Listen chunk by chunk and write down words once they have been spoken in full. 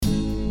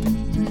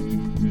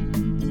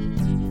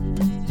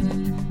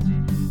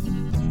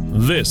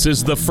This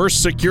is the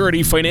First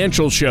Security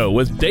Financial Show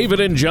with David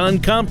and John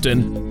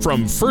Compton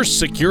from First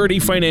Security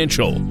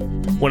Financial.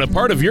 When a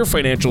part of your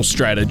financial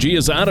strategy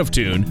is out of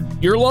tune,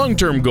 your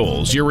long-term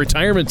goals, your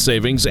retirement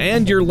savings,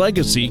 and your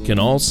legacy can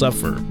all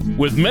suffer.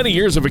 With many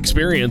years of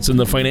experience in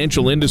the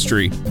financial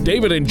industry,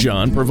 David and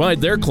John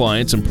provide their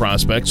clients and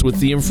prospects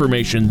with the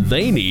information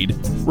they need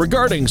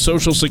regarding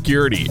Social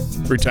Security,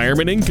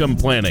 retirement income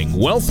planning,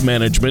 wealth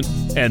management,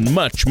 and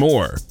much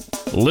more.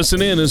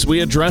 Listen in as we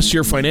address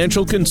your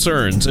financial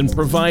concerns and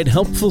provide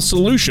helpful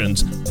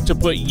solutions to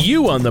put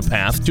you on the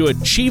path to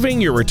achieving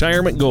your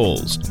retirement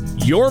goals,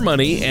 your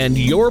money, and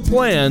your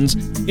plans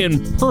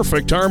in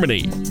perfect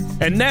harmony.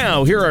 And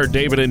now, here are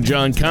David and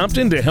John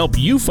Compton to help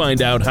you find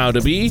out how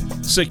to be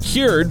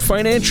secured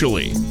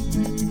financially.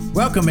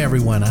 Welcome,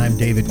 everyone. I'm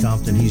David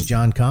Compton. He's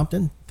John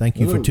Compton. Thank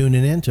you for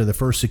tuning in to the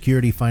First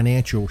Security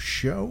Financial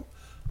Show.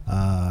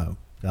 Got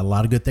a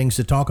lot of good things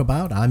to talk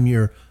about. I'm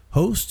your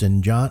host,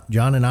 and John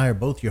and I are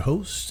both your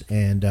hosts,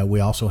 and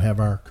we also have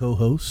our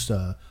co-host,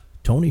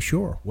 Tony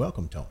Shore.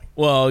 Welcome, Tony.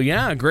 Well,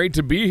 yeah, great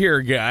to be here,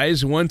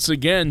 guys. Once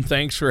again,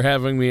 thanks for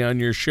having me on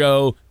your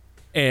show,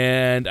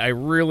 and I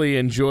really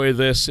enjoy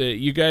this.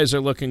 You guys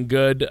are looking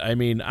good. I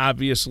mean,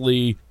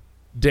 obviously,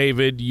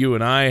 David, you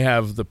and I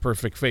have the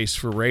perfect face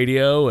for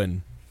radio,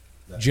 and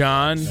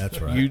John, that's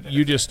right.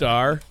 You just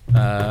are.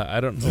 I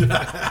don't know.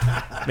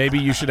 Maybe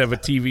you should have a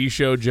TV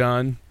show,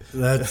 John.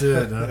 That's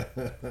it. Huh?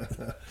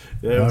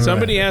 Yeah,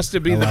 Somebody has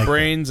to be the like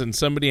brains, and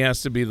somebody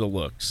has to be the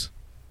looks.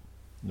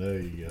 there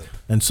you go.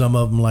 And some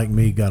of them, like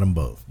me, got them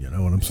both. You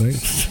know what I'm saying?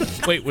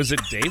 Wait, was it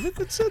David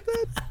that said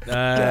that?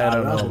 I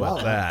don't know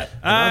about that.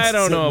 And I'm I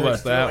don't know sitting about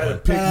next to that it one.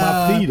 and Pick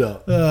my feet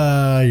up.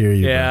 Here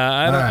you go.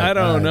 Yeah, I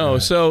don't know. All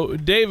right. So,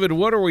 David,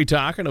 what are we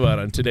talking about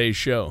on today's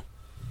show?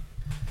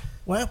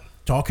 Well,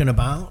 talking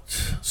about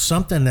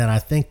something that I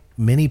think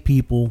many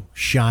people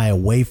shy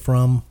away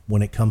from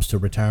when it comes to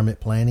retirement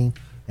planning,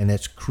 and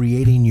that's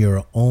creating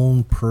your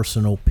own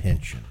personal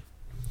pension.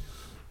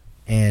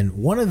 And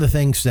one of the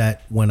things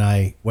that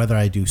whether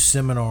I do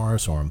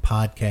seminars or on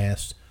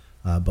podcasts,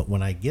 but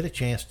when I get a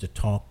chance to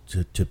talk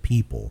to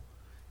people,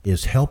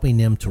 is helping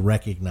them to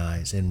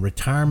recognize in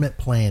retirement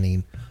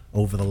planning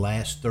over the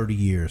last 30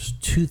 years,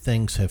 two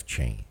things have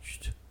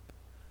changed.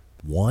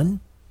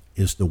 One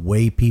is the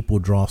way people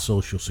draw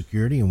Social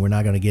Security, and we're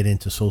not going to get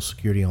into Social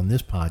Security on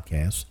this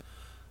podcast,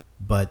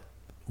 but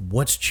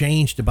what's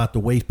changed about the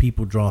way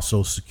people draw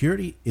Social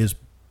Security is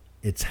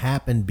it's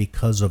happened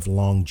because of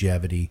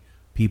longevity.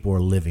 People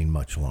are living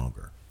much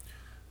longer.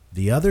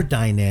 The other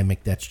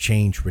dynamic that's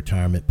changed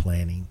retirement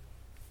planning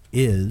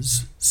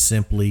is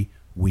simply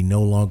we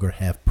no longer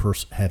have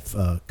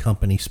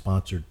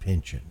company-sponsored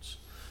pensions.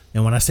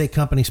 And when I say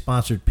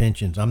company-sponsored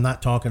pensions, I'm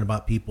not talking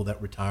about people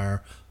that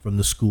retire from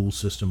the school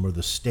system or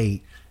the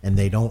state and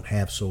they don't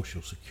have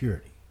Social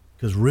Security.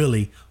 Because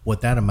really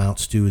what that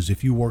amounts to is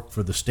if you work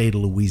for the state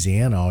of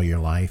Louisiana all your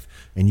life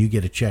and you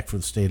get a check for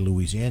the state of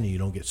Louisiana, you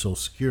don't get Social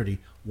Security,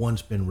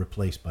 one's been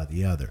replaced by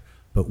the other.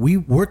 But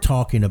we're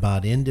talking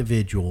about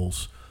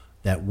individuals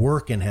that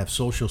work and have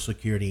Social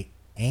Security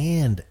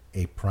and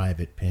a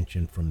private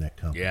pension from that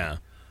company. Yeah.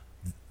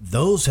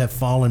 Those have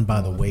fallen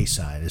by the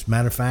wayside. As a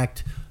matter of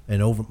fact,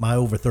 in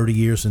over 30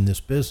 years in this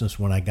business,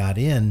 when I got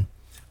in,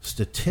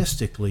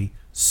 statistically,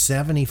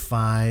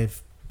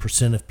 75%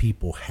 of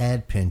people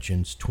had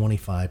pensions,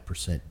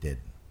 25%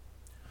 didn't.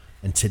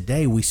 And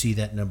today we see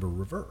that number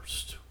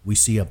reversed. We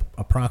see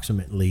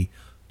approximately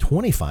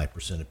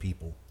 25% of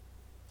people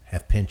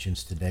have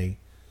pensions today,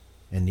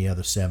 and the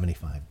other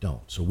 75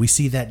 don't. So we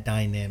see that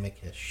dynamic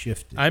has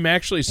shifted. I'm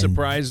actually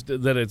surprised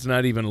that it's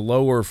not even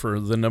lower for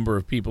the number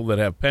of people that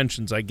have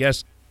pensions. I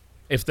guess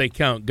if they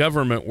count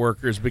government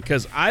workers,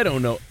 because I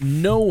don't know.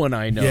 No one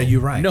I know. Yeah, you're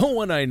right. No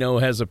one I know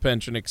has a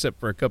pension except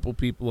for a couple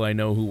people I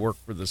know who work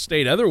for the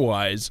state.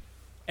 Otherwise,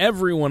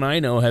 everyone I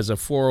know has a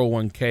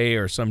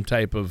 401k or some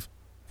type of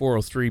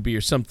 403b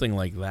or something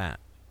like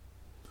that.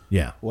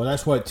 Yeah. Well,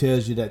 that's what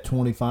tells you that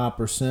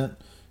 25%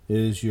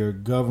 is your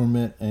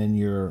government and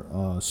your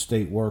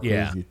state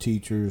workers, your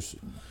teachers.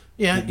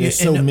 Yeah. There's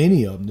so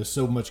many of them. There's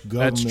so much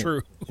government That's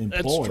true.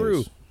 employees. That's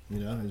true. You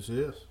know, it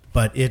is.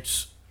 But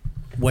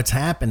what's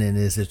happening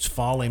is it's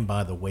falling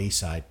by the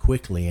wayside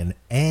quickly,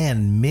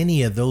 and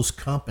many of those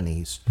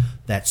companies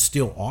that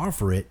still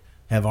offer it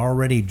have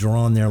already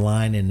drawn their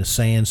line in the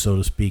sand, so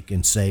to speak,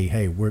 and say,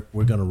 hey, we're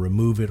going to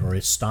remove it, or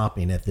it's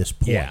stopping at this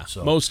point. Yeah,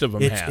 so most of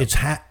them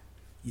have.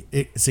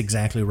 It's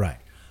exactly right.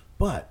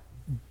 But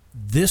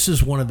this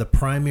is one of the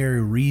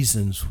primary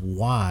reasons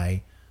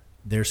why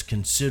there's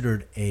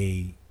considered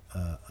a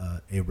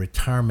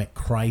retirement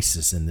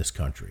crisis in this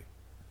country,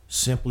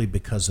 simply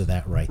because of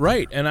that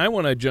Right, and I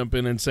want to jump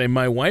in and say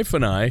my wife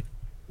and I,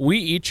 we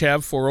each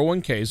have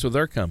 401ks with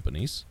our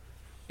companies,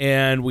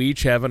 and we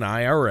each have an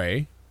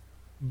IRA,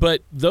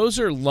 but those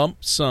are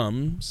lump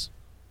sums,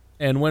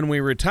 and when we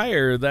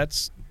retire,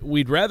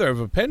 we'd rather have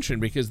a pension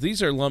because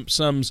these are lump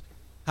sums.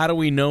 How do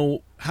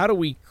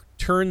we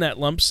turn that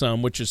lump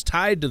sum, which is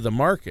tied to the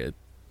market,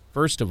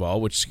 first of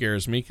all, which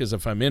scares me because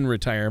if I'm in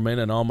retirement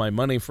and all my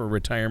money for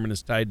retirement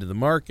is tied to the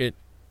market,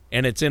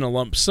 and it's in a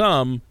lump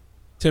sum,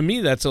 to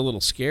me, that's a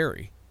little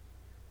scary.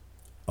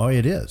 Oh,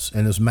 it is.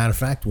 And as a matter of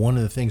fact, one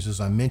of the things, as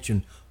I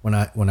mentioned, when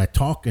I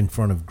talk in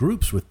front of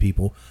groups with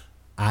people,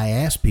 I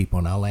ask people,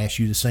 and I'll ask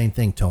you the same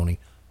thing, Tony,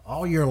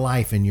 all your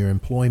life in your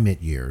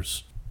employment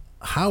years,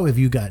 how have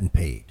you gotten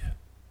paid?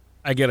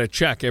 I get a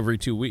check every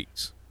 2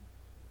 weeks.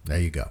 There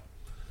you go.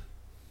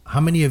 How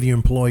many of your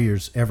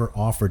employers ever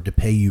offered to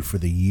pay you for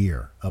the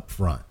year up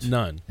front?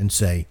 None. And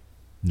say,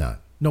 none.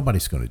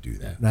 Nobody's going to do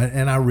that.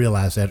 And I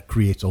realize that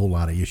creates a whole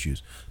lot of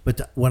issues.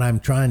 But what I'm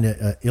trying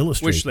to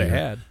illustrate Wish they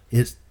had.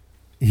 Is,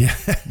 yeah,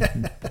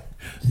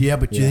 yeah,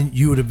 but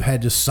you would have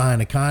had to sign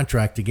a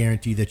contract to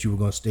guarantee that you were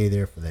going to stay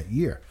there for that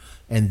year.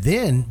 And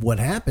then what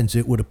happens,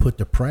 it would have put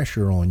the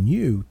pressure on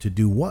you to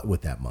do what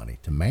with that money?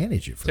 To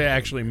manage it. To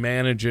actually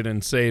manage it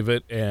and save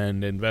it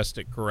and invest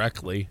it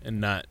correctly and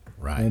not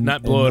right.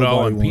 not blow it all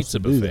on pizza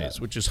buffets,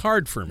 which is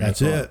hard for me.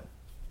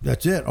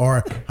 That's it.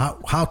 Or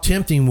how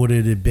tempting would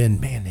it have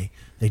been, man,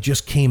 they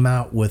just came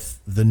out with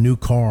the new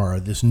car, or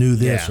this new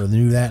this or the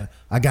new that.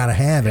 I got to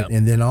have it.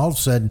 And then all of a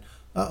sudden,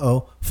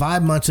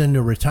 5 months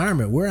into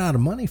retirement, we're out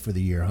of money for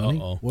the year, honey.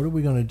 What are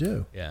we going to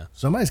do? Yeah.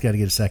 Somebody's got to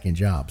get a second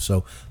job.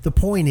 So the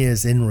point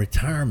is, in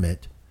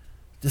retirement,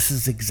 this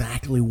is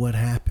exactly what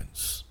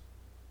happens.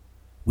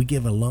 We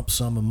give a lump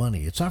sum of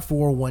money. It's our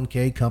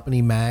 401k,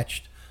 company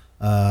matched,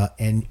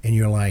 and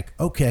you're like,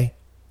 okay,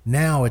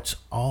 now it's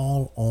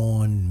all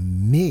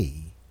on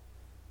me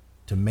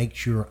to make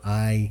sure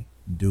I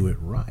do it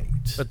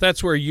right. But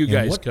that's where you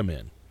guys come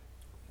in.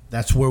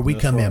 That's where we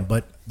come in.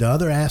 But the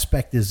other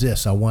aspect is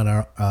this. I want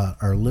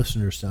our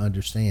listeners to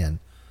understand.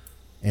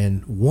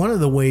 And one of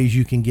the ways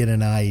you can get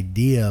an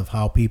idea of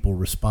how people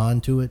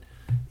respond to it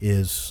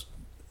is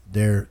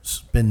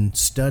there's been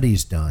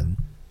studies done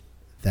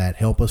that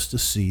help us to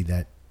see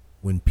that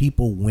when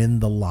people win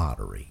the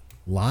lottery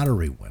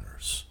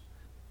winners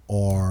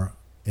are,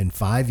 in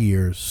 5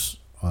 years,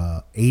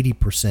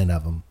 80%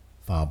 of them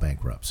file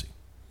bankruptcy.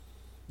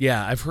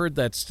 Yeah, I've heard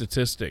that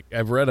statistic.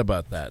 I've read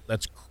about that.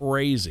 That's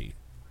crazy.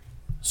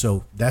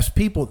 So that's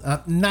people,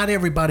 not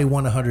everybody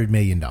won $100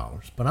 million,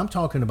 but I'm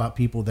talking about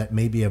people that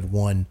maybe have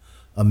won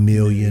 $1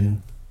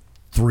 million,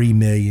 $3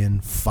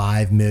 million,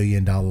 $5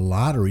 million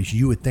lotteries.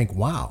 You would think,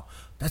 wow,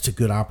 that's a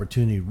good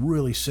opportunity to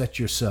really set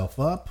yourself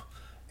up.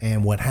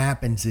 And what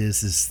happens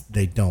is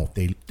they don't.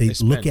 They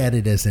look at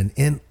it as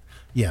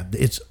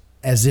it's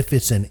as if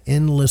it's an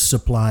endless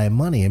supply of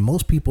money. And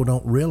most people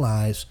don't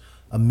realize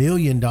 $1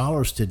 million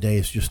today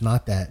is just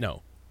not that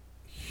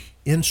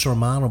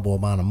insurmountable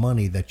amount of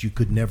money that you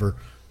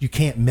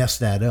can't mess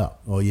that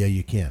up. Oh yeah,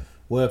 you can.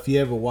 Well, if you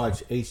ever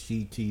watch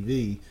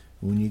HGTV,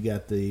 when you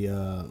got the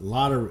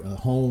lottery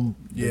home,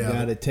 the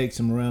guy that takes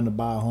them around to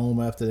buy a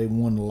home after they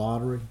won the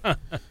lottery,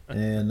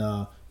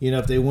 and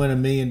if they win $1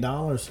 million,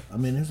 I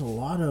mean, there's a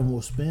lot of them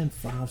will spend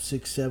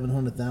 $500,000,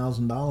 $600,000,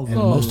 $700,000, and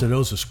most of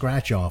those are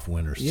scratch-off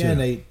winners too. Yeah,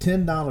 and they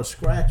 $10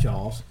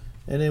 scratch-offs,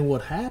 and then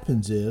what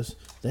happens is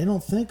they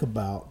don't think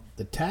about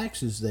the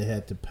taxes they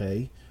had to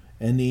pay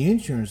and the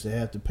insurance they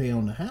have to pay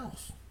on the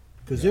house,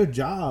 because their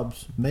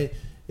jobs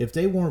if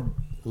they weren't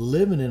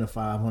living in a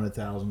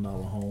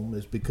 $500,000 home,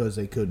 it's because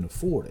they couldn't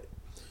afford it.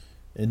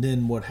 And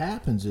then what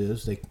happens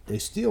is they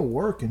still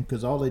working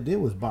because all they did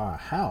was buy a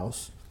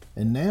house,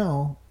 and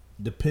now,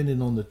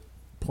 depending on the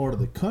part of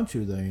the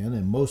country they're in,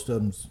 and most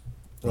of them's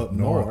up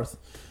north,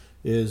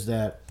 is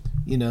that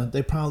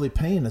they're probably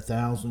paying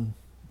 $1,000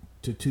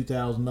 to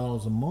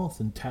 $2,000 a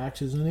month in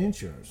taxes and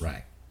insurance.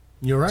 Right.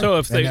 You're right. So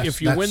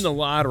if you win the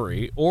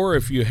lottery, or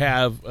if you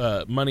have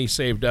money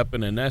saved up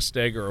in a nest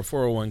egg or a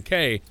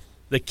 401k,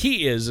 the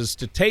key is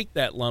to take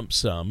that lump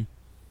sum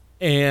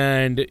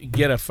and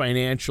get a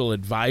financial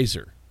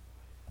advisor.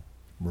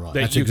 Right.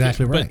 That's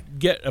exactly right. But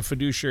get a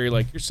fiduciary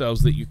like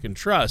yourselves that you can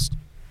trust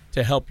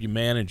to help you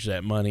manage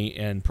that money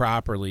and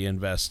properly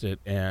invest it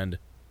and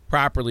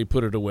properly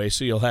put it away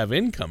so you'll have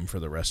income for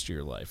the rest of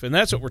your life. And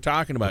that's what we're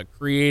talking about,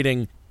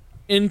 creating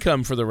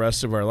income for the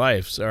rest of our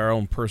lives, our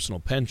own personal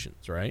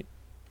pensions, right?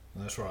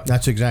 That's right.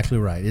 That's exactly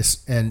right.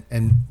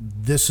 And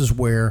this is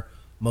where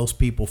most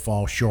people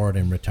fall short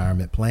in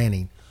retirement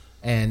planning.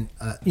 And,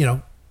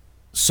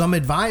 some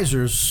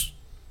advisors,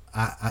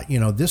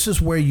 this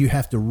is where you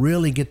have to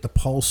really get the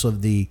pulse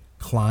of the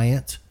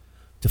client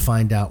to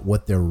find out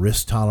what their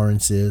risk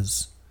tolerance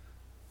is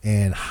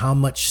and how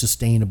much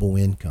sustainable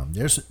income.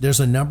 There's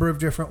a number of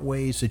different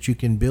ways that you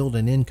can build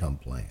an income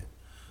plan.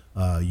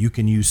 You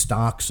can use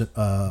stocks,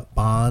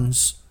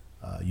 bonds.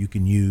 You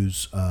can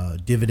use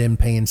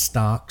dividend-paying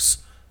stocks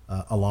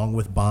along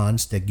with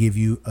bonds that give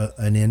you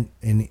an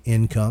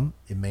income.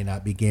 It may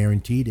not be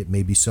guaranteed. It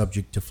may be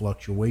subject to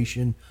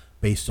fluctuation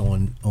based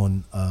on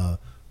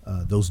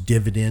those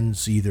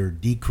dividends either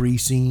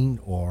decreasing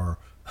or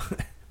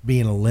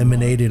being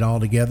eliminated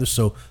altogether.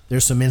 So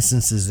there's some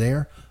instances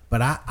there.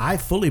 But I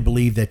fully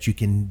believe that you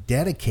can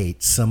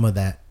dedicate some of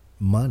that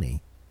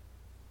money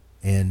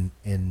in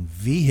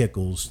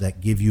vehicles that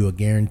give you a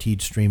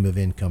guaranteed stream of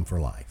income for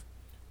life.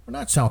 We're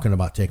not talking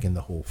about taking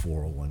the whole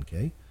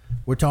 401k.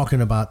 We're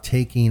talking about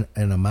taking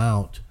an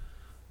amount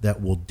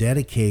that will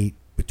dedicate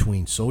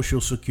between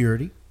Social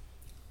Security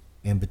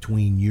and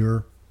between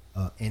your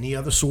any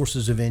other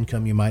sources of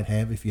income you might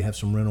have if you have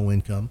some rental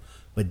income,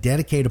 but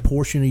dedicate a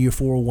portion of your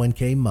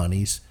 401k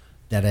monies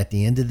that at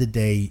the end of the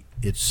day,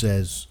 it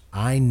says,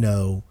 I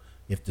know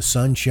if the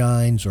sun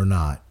shines or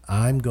not,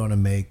 I'm going to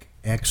make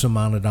X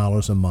amount of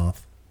dollars a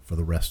month for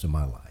the rest of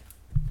my life.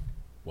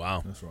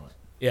 Wow. That's right.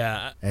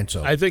 Yeah. And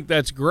so I think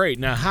that's great.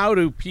 Now, how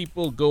do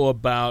people go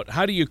about,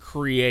 how do you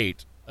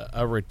create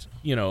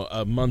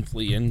a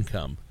monthly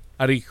income?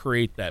 How do you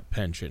create that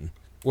pension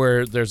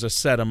where there's a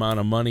set amount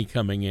of money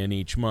coming in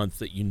each month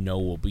that you know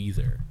will be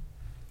there?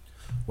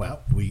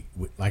 Well, we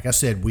like I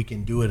said, we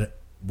can do it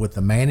with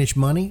the managed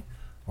money,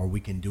 or we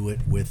can do it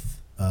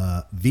with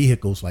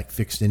vehicles like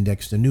fixed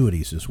indexed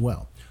annuities as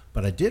well.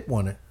 But I did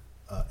want to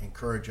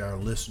encourage our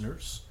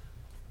listeners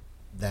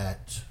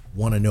that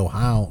want to know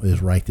how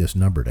is write this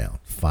number down.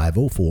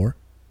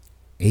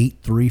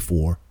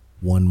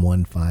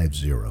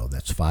 504-834-1150.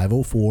 That's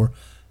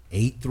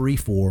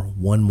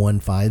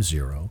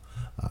 504-834-1150.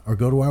 Or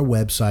go to our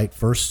website,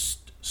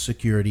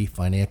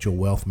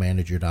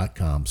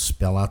 FirstSecurityFinancialWealthManager.com.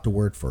 Spell out the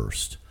word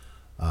first.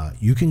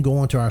 You can go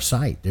onto our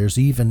site. There's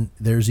even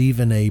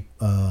a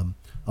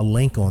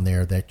link on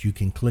there that you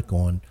can click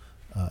on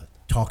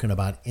talking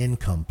about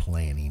income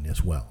planning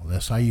as well.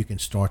 That's how you can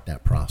start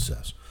that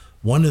process.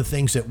 One of the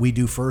things that we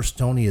do first,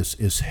 Tony,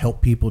 is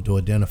help people to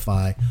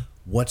identify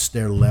what's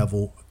their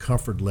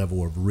comfort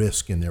level of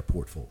risk in their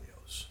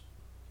portfolios.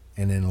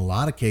 And in a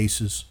lot of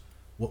cases,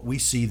 what we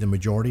see, the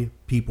majority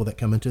of people that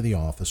come into the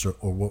office are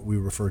what we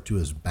refer to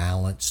as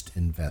balanced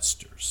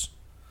investors.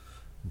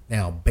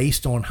 Now,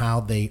 based on how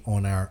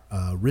on our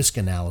risk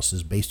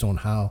analysis, based on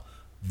how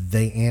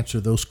they answer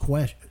those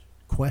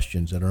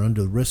questions that are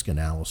under the risk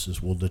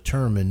analysis, will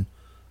determine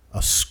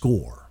a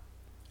score.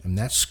 And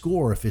that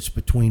score, if it's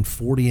between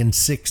 40 and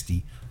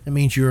 60, that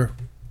means you're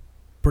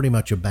pretty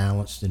much a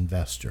balanced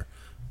investor.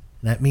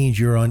 That means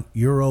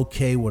you're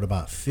okay with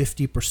about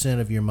 50%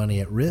 of your money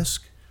at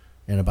risk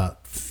and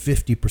about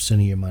 50%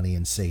 of your money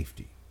in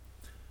safety.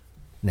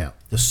 Now,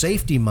 the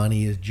safety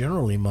money is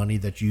generally money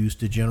that's used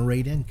to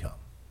generate income.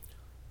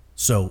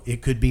 So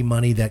it could be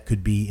money that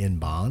could be in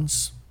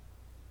bonds.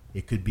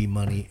 It could be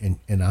money,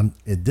 and I'm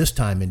at this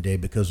time in day,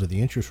 because of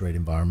the interest rate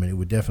environment, it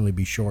would definitely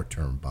be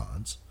short-term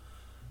bonds.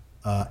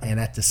 And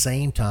at the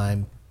same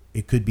time,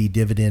 it could be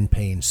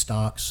dividend-paying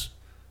stocks.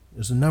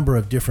 There's a number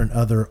of different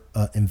other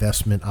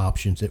investment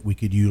options that we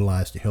could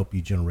utilize to help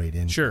you generate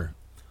income. Sure.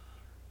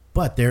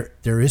 But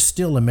there is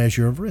still a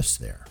measure of risk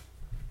there.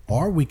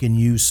 Or we can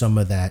use some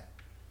of that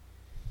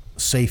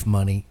safe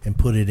money and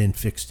put it in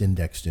fixed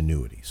indexed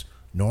annuities.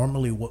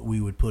 Normally what we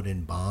would put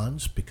in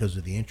bonds, because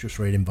of the interest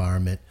rate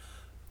environment,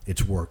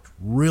 it's worked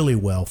really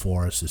well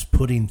for us, is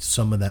putting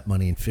some of that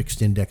money in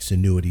fixed indexed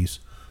annuities.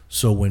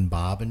 So when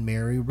Bob and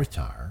Mary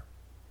retire,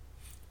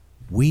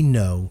 we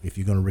know if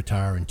you're going to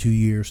retire in 2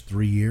 years,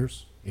 3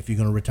 years, if you're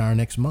going to retire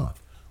next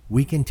month.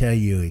 We can tell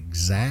you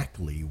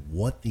exactly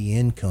what the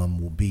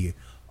income will be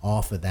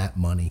off of that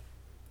money,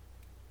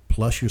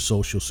 plus your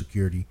Social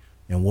Security.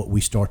 And what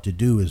we start to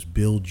do is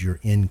build your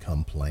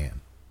income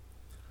plan.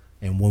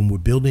 And when we're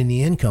building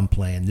the income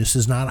plan, this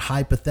is not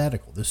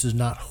hypothetical. This is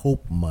not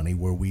hope money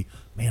where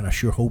I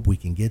sure hope we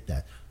can get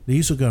that.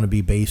 These are going to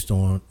be based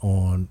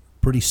on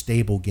pretty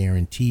stable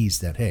guarantees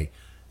that, hey,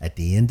 at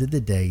the end of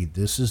the day,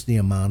 this is the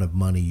amount of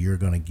money you're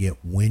going to get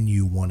when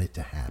you want it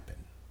to happen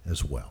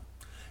as well.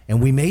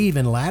 And we may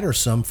even ladder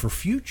some for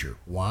future.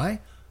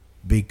 Why?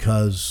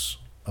 Because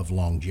of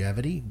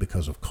longevity,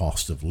 because of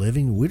cost of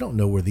living. We don't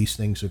know where these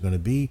things are going to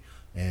be.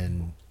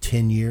 And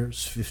 10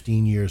 years,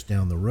 15 years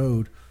down the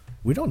road,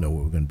 we don't know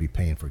what we're going to be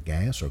paying for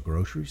gas or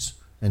groceries.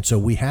 And so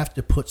we have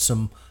to put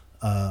some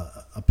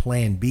a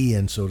plan B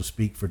in, so to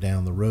speak, for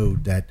down the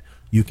road that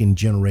you can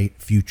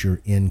generate future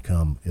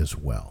income as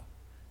well.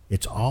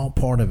 It's all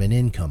part of an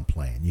income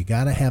plan. You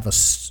got to have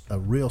a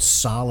real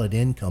solid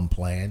income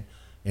plan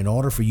in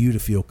order for you to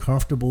feel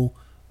comfortable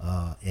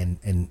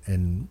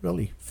and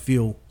really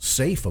feel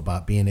safe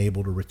about being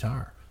able to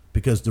retire.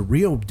 Because the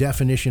real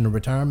definition of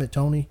retirement,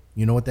 Tony,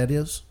 you know what that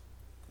is?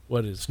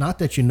 What is? It's not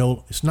that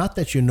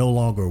you're no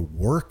longer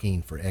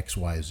working for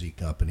XYZ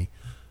company.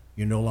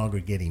 You're no longer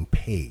getting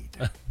paid.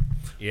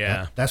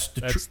 Yeah. That's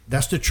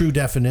the true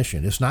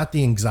definition. It's not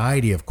the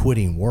anxiety of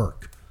quitting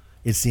work.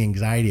 It's the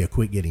anxiety of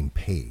quit getting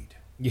paid.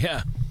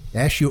 Yeah.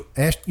 If you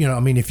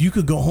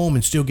could go home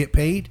and still get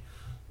paid,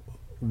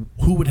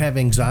 who would have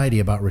anxiety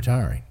about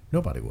retiring?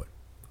 Nobody would.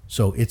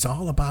 So it's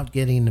all about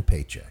getting the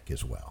paycheck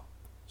as well.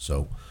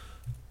 So,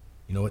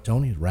 you know what,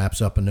 Tony? It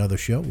wraps up another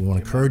show. We want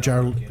to encourage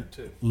our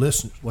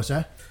listeners. What's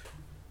that?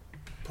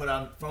 Put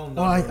on phone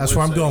number. Well, that's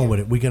where I'm going with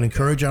it. We can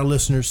encourage our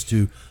listeners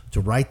to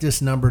write this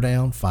number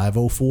down,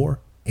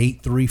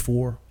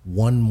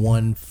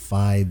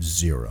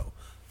 504-834-1150.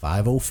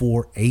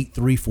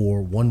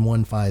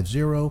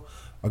 504-834-1150.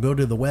 Or go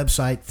to the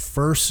website,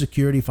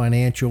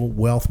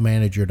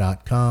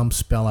 FirstSecurityFinancialWealthManager.com.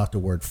 Spell out the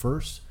word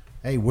first.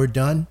 Hey, we're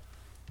done.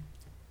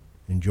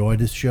 Enjoy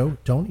this show,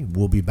 Tony.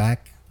 We'll be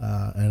back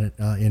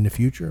in the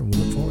future, and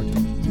we look forward to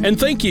it. And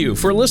thank you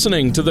for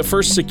listening to the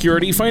First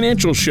Security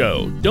Financial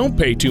Show. Don't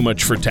pay too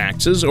much for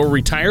taxes or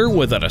retire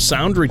without a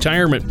sound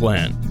retirement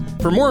plan.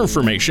 For more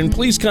information,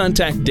 please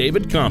contact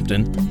David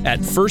Compton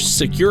at First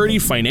Security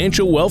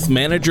Financial Wealth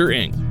Manager,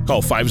 Inc.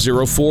 Call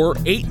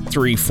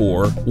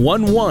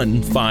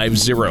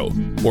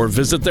 504-834-1150 or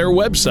visit their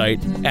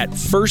website at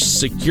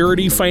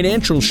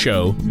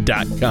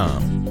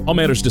firstsecurityfinancialshow.com. All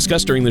matters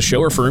discussed during this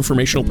show are for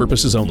informational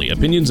purposes only.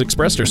 Opinions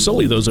expressed are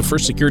solely those of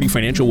First Security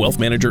Financial Wealth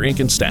Manager, Inc.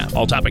 and staff.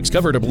 All topics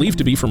covered are believed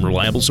to be from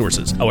reliable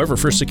sources. However,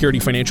 First Security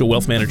Financial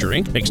Wealth Manager,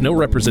 Inc. makes no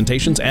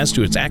representations as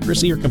to its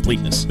accuracy or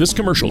completeness. This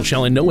commercial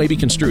shall in no way be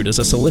construed as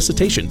a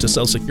solicitation to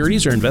sell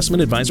securities or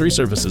investment advisory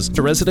services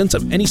to residents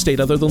of any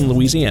state other than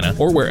Louisiana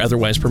or where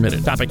otherwise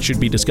permitted. Topics should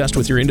be discussed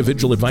with your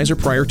individual advisor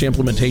prior to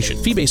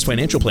implementation. Fee-based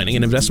financial planning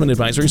and investment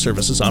advisory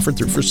services offered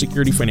through First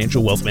Security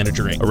Financial Wealth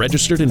Manager, Inc., a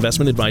registered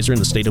investment advisor in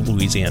the state of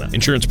Louisiana.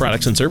 Insurance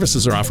products and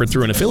services are offered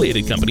through an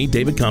affiliated company,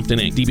 David Compton,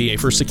 Inc., DBA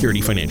First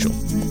Security Financial.